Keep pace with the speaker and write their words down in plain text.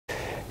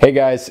Hey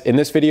guys, in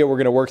this video we're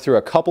going to work through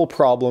a couple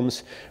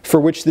problems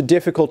for which the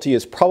difficulty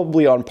is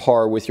probably on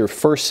par with your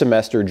first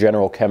semester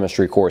general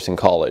chemistry course in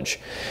college.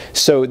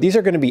 So these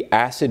are going to be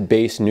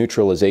acid-base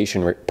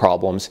neutralization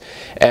problems,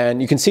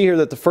 and you can see here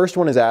that the first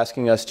one is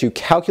asking us to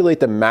calculate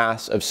the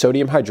mass of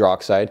sodium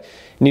hydroxide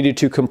needed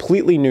to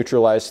completely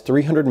neutralize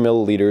 300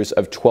 milliliters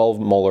of 12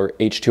 molar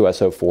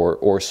H2SO4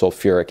 or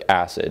sulfuric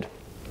acid.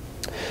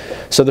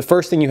 So the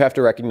first thing you have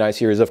to recognize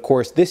here is, of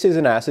course, this is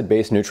an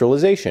acid-base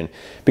neutralization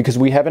because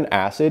we have an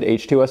acid,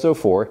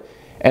 H2SO4,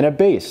 and a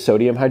base,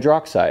 sodium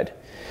hydroxide.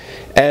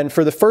 And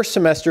for the first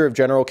semester of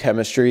general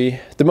chemistry,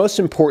 the most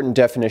important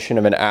definition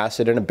of an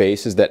acid and a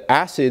base is that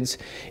acids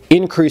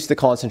increase the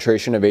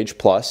concentration of H+,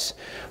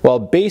 while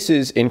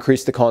bases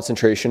increase the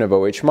concentration of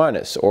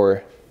OH-,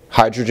 or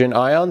hydrogen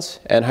ions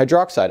and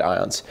hydroxide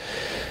ions.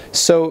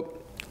 So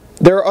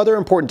there are other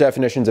important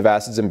definitions of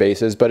acids and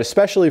bases, but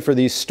especially for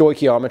these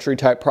stoichiometry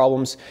type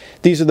problems,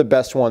 these are the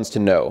best ones to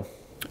know.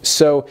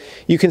 So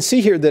you can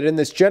see here that in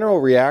this general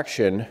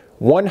reaction,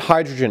 one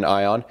hydrogen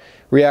ion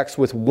reacts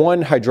with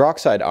one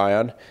hydroxide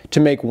ion to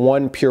make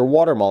one pure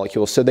water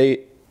molecule. So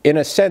they, in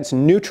a sense,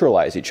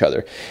 neutralize each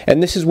other.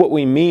 And this is what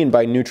we mean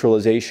by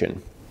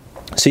neutralization.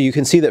 So you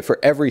can see that for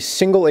every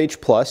single H+,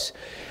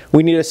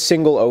 we need a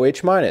single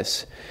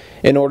OH-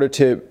 in order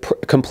to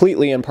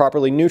completely and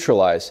properly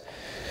neutralize.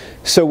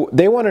 So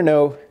they want to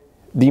know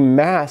the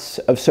mass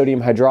of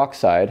sodium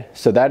hydroxide,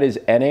 so that is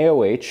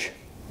NaOH,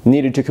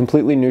 needed to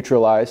completely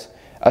neutralize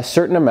a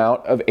certain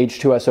amount of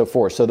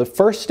H2SO4. So the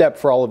first step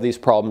for all of these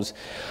problems,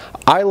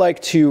 I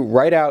like to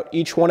write out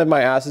each one of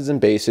my acids and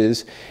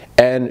bases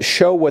and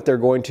show what they're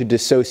going to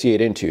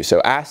dissociate into.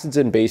 So acids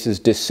and bases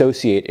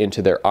dissociate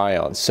into their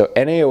ions. So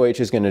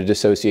NaOH is going to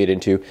dissociate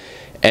into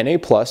Na+,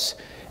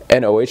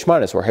 and OH-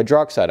 or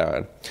hydroxide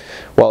ion,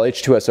 while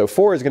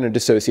H2SO4 is going to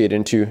dissociate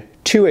into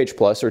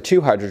 2H+ or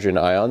 2 hydrogen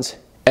ions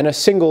and a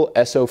single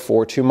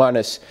SO4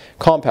 2-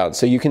 compound.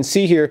 So you can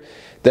see here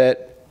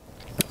that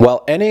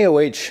while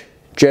NaOH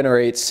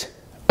generates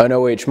an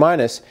OH-,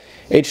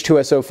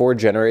 H2SO4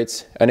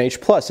 generates an H+,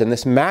 and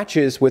this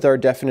matches with our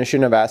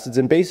definition of acids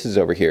and bases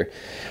over here.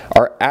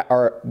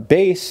 Our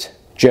base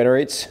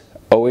generates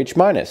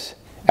OH-,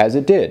 as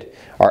it did.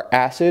 Our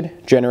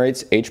acid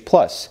generates H+.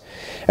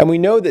 And we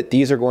know that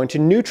these are going to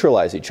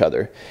neutralize each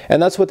other.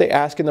 And that's what they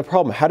ask in the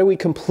problem. How do we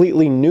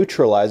completely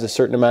neutralize a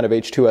certain amount of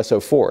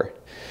H2SO4?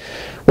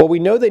 Well, we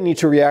know they need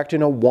to react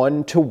in a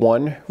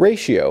 1-to-1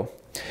 ratio.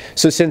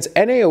 So since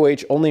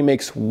NaOH only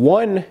makes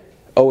one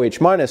OH-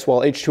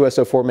 while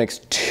H2SO4 makes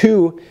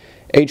 2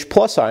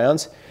 H+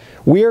 ions,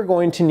 we are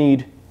going to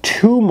need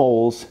 2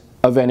 moles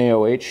of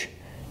NaOH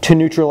to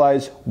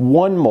neutralize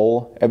 1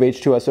 mole of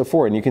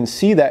H2SO4. And you can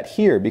see that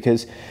here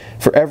because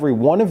for every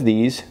one of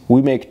these,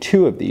 we make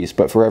 2 of these,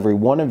 but for every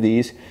one of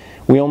these,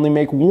 we only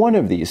make 1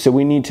 of these. So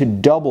we need to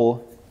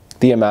double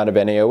the amount of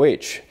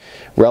NaOH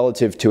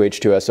relative to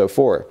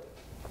H2SO4.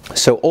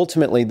 So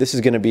ultimately, this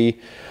is going to be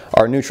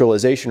our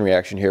neutralization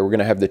reaction here. We're going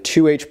to have the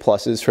 2 H+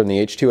 from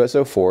the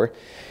H2SO4,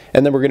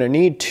 and then we're going to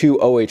need 2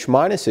 OH-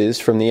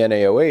 from the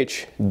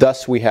NaOH.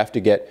 Thus, we have to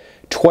get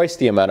twice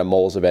the amount of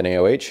moles of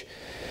NaOH.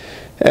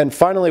 And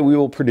finally, we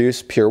will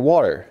produce pure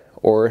water,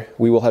 or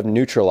we will have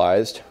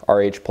neutralized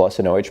our H+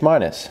 and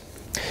OH-.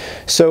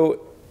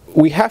 So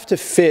we have to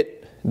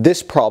fit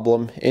this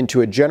problem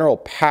into a general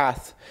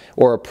path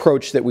or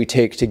approach that we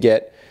take to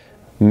get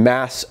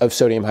mass of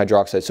sodium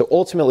hydroxide. So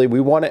ultimately,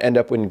 we want to end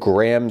up in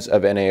grams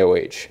of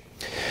NaOH.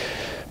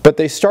 But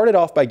they started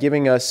off by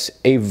giving us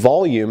a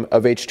volume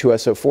of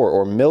H2SO4,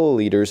 or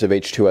milliliters of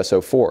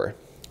H2SO4.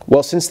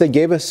 Well, since they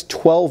gave us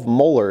 12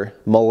 molar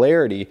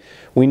molarity,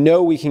 we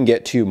know we can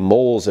get to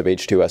moles of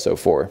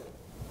H2SO4.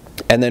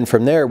 And then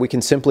from there, we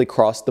can simply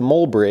cross the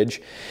mole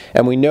bridge,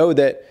 and we know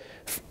that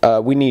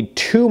we need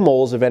 2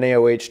 moles of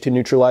NaOH to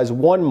neutralize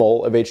 1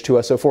 mole of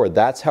H2SO4.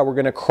 That's how we're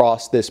going to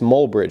cross this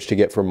mole bridge to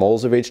get from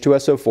moles of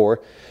H2SO4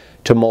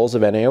 to moles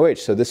of NaOH.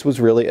 So this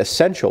was really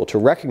essential to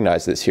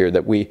recognize this here,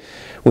 that we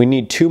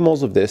need 2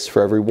 moles of this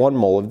for every 1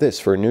 mole of this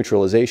for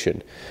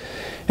neutralization.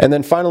 And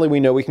then finally, we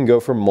know we can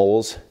go from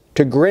moles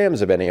to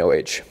grams of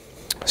NaOH.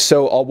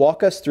 So I'll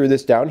walk us through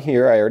this down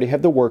here. I already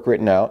have the work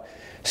written out.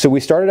 So we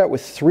started out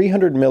with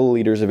 300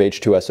 milliliters of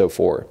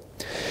H2SO4.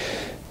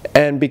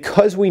 And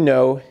because we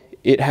know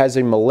it has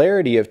a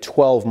molarity of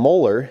 12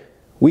 molar,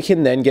 we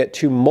can then get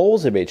 2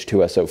 moles of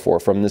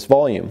H2SO4 from this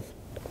volume.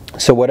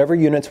 So whatever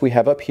units we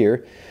have up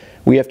here,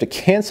 we have to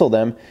cancel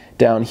them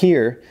down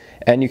here,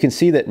 and you can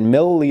see that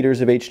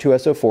milliliters of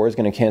H2SO4 is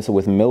going to cancel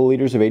with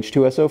milliliters of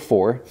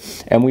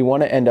H2SO4, and we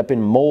want to end up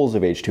in moles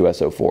of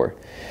H2SO4.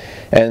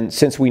 And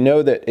since we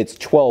know that it's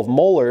 12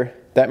 molar,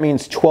 that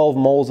means 12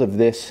 moles of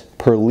this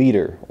per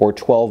liter, or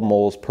 12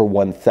 moles per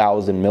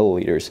 1,000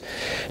 milliliters.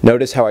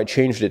 Notice how I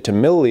changed it to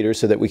milliliters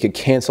so that we could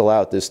cancel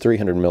out this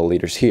 300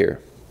 milliliters here.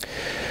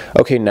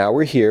 Okay, now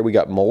we're here, we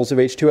got moles of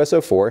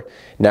H2SO4.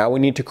 Now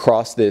we need to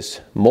cross this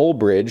mole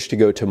bridge to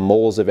go to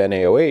moles of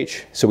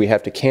NaOH, so we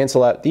have to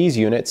cancel out these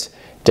units.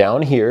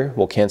 Down here,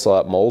 we'll cancel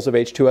out moles of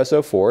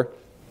H2SO4.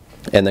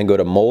 and then go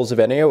to moles of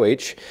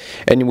NaOH.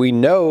 And we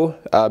know,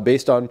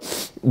 based on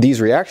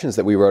these reactions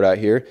that we wrote out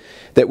here,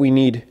 that we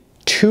need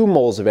 2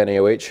 moles of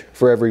NaOH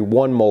for every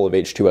 1 mole of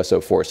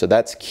H2SO4. So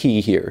that's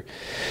key here.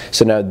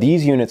 So now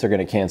these units are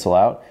going to cancel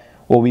out.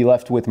 We'll be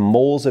left with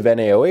moles of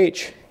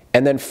NaOH,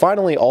 and then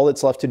finally all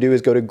that's left to do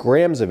is go to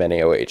grams of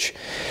NaOH.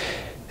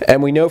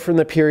 And we know from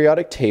the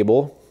periodic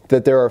table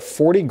that there are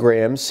 40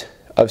 grams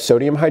of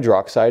sodium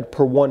hydroxide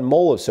per 1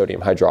 mole of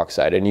sodium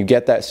hydroxide, and you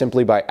get that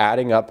simply by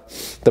adding up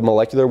the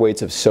molecular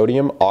weights of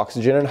sodium,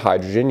 oxygen, and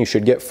hydrogen. You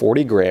should get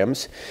 40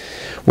 grams.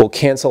 We'll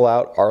cancel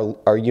out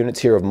our units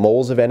here of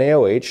moles of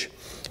NaOH,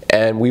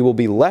 and we will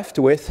be left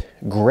with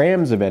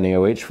grams of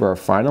NaOH for our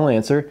final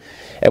answer.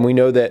 And we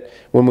know that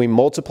when we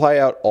multiply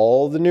out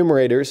all the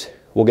numerators,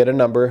 we'll get a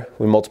number.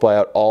 We multiply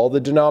out all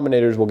the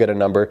denominators, we'll get a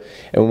number.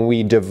 And when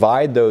we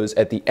divide those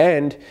at the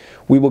end,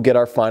 we will get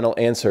our final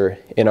answer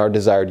in our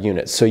desired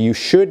units. So you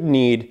should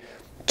need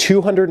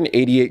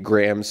 288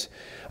 grams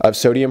of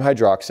sodium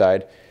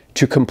hydroxide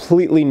to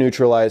completely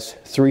neutralize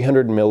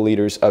 300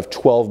 milliliters of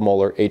 12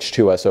 molar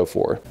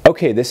H2SO4.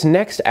 Okay, this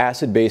next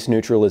acid-base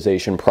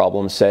neutralization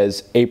problem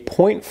says a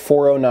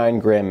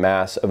 0.409 gram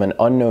mass of an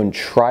unknown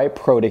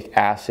triprotic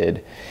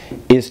acid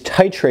is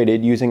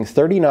titrated using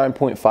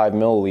 39.5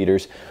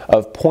 milliliters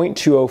of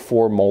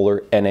 0.204 molar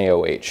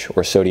NaOH,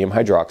 or sodium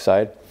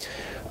hydroxide.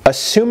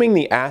 Assuming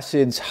the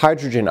acid's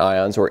hydrogen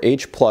ions, or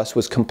H+,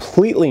 was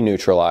completely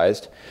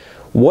neutralized,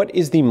 what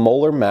is the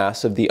molar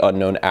mass of the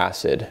unknown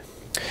acid?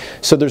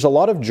 So there's a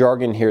lot of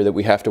jargon here that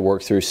we have to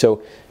work through.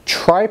 So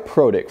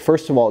triprotic,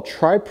 first of all,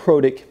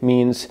 triprotic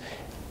means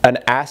an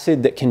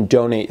acid that can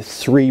donate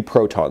 3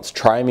 protons.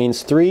 Tri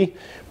means 3,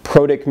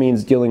 protic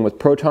means dealing with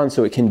protons,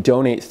 so it can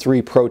donate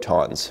 3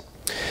 protons.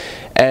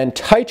 And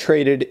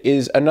titrated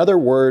is another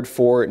word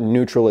for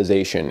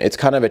neutralization. It's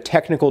kind of a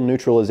technical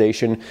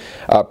neutralization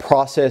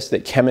process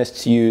that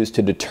chemists use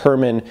to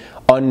determine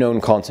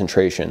unknown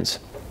concentrations.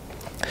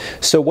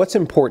 So what's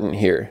important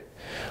here?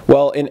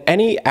 Well, in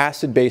any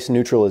acid-base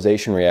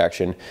neutralization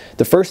reaction,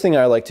 the first thing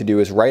I like to do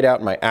is write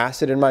out my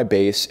acid and my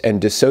base and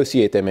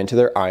dissociate them into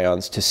their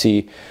ions to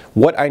see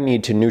what I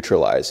need to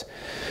neutralize.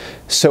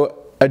 So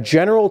a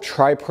general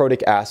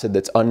triprotic acid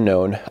that's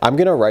unknown, I'm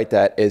going to write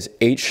that as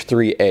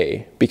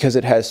H3A because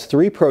it has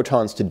 3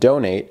 protons to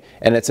donate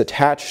and it's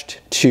attached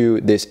to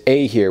this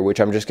A here, which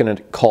I'm just going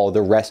to call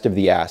the rest of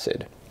the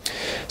acid.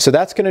 So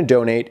that's going to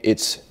donate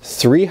its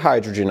 3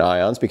 hydrogen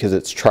ions because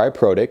it's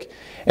triprotic,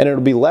 and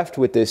it'll be left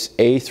with this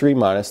A3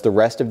 minus, the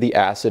rest of the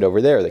acid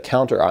over there, the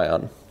counter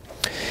ion.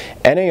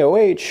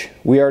 NaOH,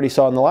 we already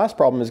saw in the last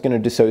problem, is going to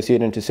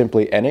dissociate into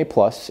simply Na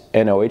plus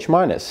NOH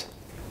minus.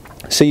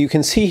 So you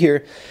can see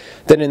here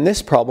that in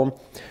this problem,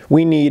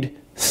 we need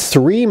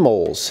 3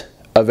 moles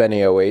of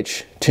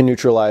NaOH to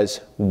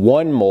neutralize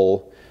 1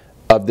 mole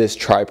of this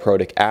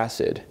triprotic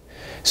acid.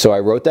 So I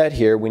wrote that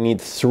here. We need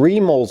 3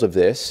 moles of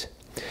this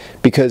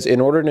because in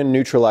order to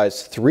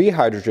neutralize 3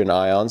 hydrogen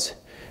ions,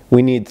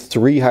 we need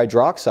 3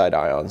 hydroxide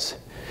ions.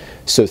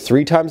 So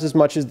 3 times as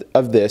much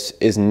of this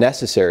is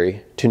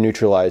necessary to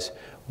neutralize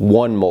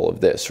 1 mole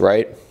of this,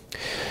 right?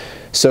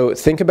 So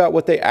think about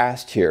what they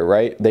asked here,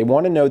 right? They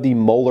want to know the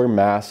molar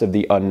mass of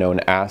the unknown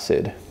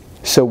acid.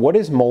 So what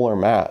is molar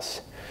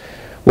mass?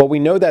 Well, we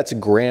know that's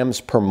grams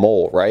per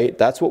mole, right?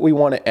 That's what we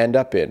want to end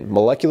up in.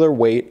 Molecular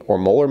weight or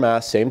molar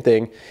mass, same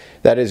thing.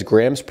 That is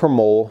grams per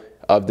mole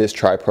of this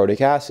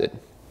triprotic acid.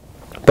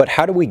 But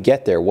how do we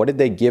get there? What did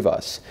they give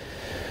us?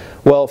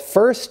 Well,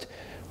 first,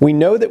 we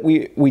know that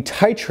we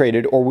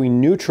titrated or we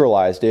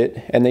neutralized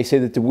it, and they say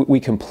that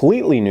we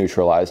completely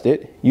neutralized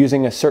it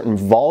using a certain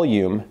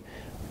volume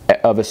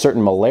of a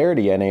certain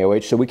molarity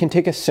NaOH. So we can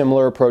take a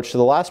similar approach to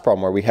the last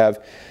problem where we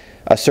have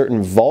a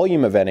certain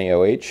volume of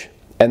NaOH,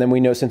 and then we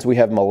know since we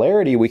have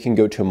molarity, we can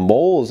go to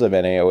moles of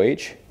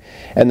NaOH,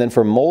 and then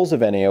for moles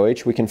of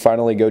NaOH, we can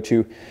finally go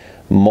to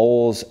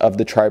moles of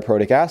the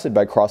triprotic acid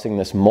by crossing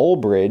this mole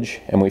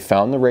bridge, and we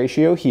found the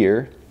ratio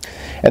here.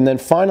 And then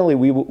finally,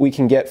 we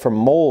can get from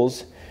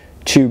moles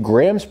to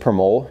grams per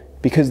mole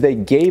because they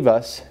gave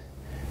us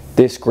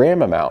this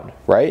gram amount,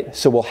 right?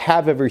 So we'll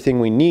have everything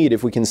we need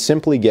if we can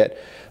simply get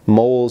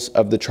moles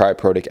of the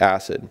triprotic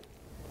acid.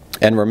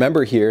 And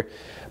remember here,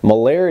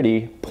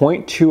 molarity,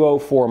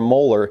 0.204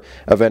 molar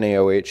of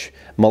NaOH.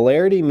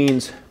 Molarity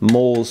means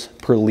moles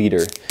per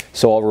liter.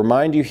 So I'll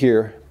remind you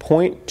here,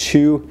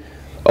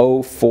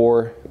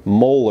 0.204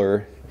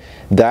 molar,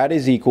 that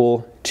is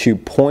equal to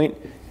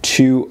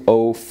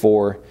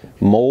 0.204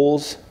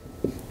 moles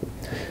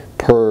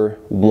per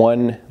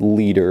 1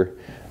 liter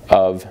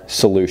of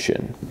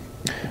solution.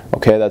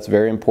 Okay, that's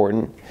very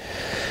important.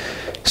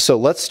 So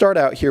let's start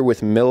out here with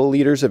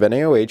milliliters of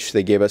NaOH.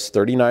 They gave us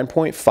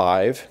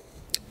 39.5,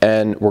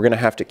 and we're going to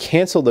have to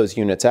cancel those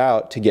units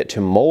out to get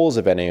to moles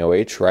of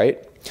NaOH,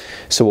 right?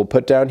 So we'll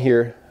put down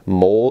here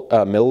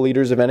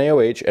milliliters of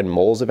NaOH and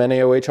moles of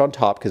NaOH on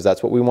top because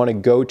that's what we want to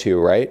go to,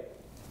 right?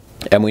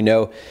 And we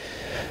know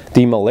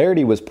the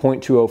molarity was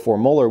 0.204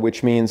 molar,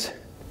 which means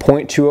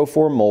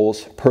 0.204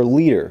 moles per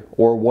liter,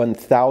 or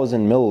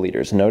 1,000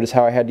 milliliters. Notice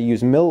how I had to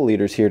use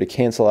milliliters here to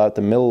cancel out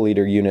the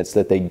milliliter units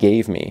that they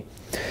gave me.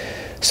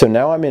 So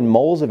now I'm in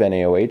moles of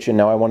NaOH, and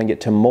now I want to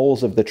get to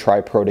moles of the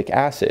triprotic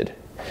acid.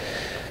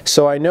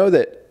 So I know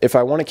that if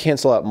I want to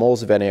cancel out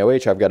moles of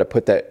NaOH, I've got to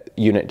put that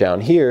unit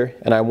down here,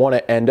 and I want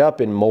to end up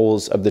in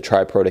moles of the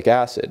triprotic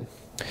acid.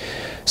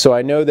 So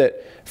I know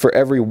that for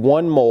every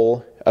 1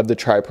 mole of the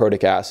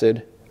triprotic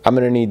acid, I'm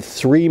going to need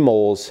 3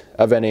 moles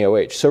of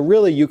NaOH. So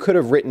really, you could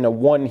have written a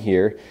 1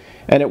 here,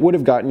 and it would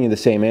have gotten you the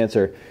same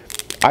answer.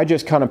 I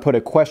just kind of put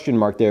a question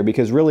mark there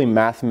because really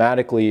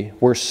mathematically,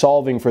 we're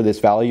solving for this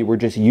value. We're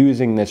just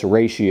using this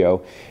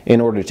ratio in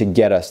order to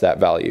get us that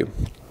value.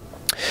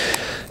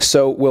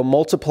 So we'll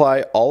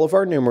multiply all of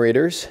our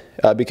numerators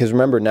because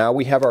remember, now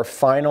we have our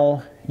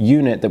final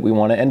unit that we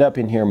want to end up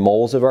in here,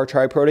 moles of our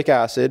triprotic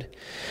acid.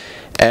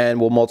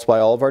 And we'll multiply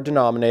all of our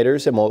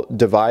denominators and we'll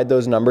divide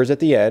those numbers at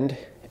the end.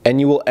 And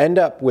you will end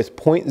up with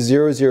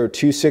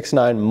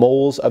 0.00269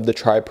 moles of the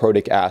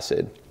triprotic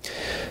acid.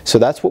 So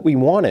that's what we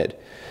wanted.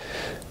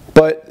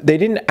 But they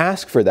didn't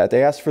ask for that.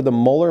 They asked for the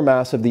molar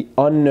mass of the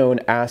unknown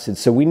acid.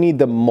 So we need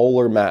the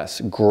molar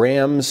mass,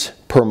 grams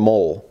per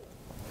mole.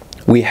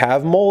 We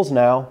have moles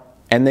now,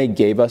 and they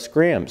gave us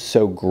grams.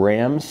 So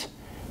grams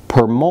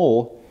per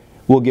mole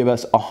will give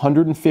us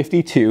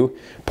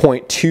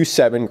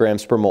 152.27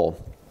 grams per mole.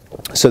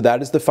 So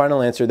that is the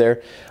final answer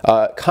there.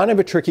 Kind of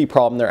a tricky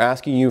problem. They're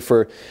asking you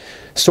for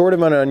sort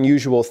of an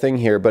unusual thing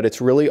here, but it's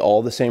really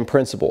all the same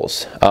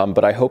principles.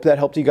 But I hope that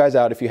helped you guys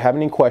out. If you have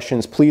any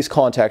questions, please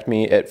contact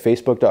me at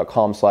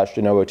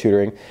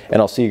facebook.com/denovotutoring,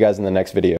 and I'll see you guys in the next video.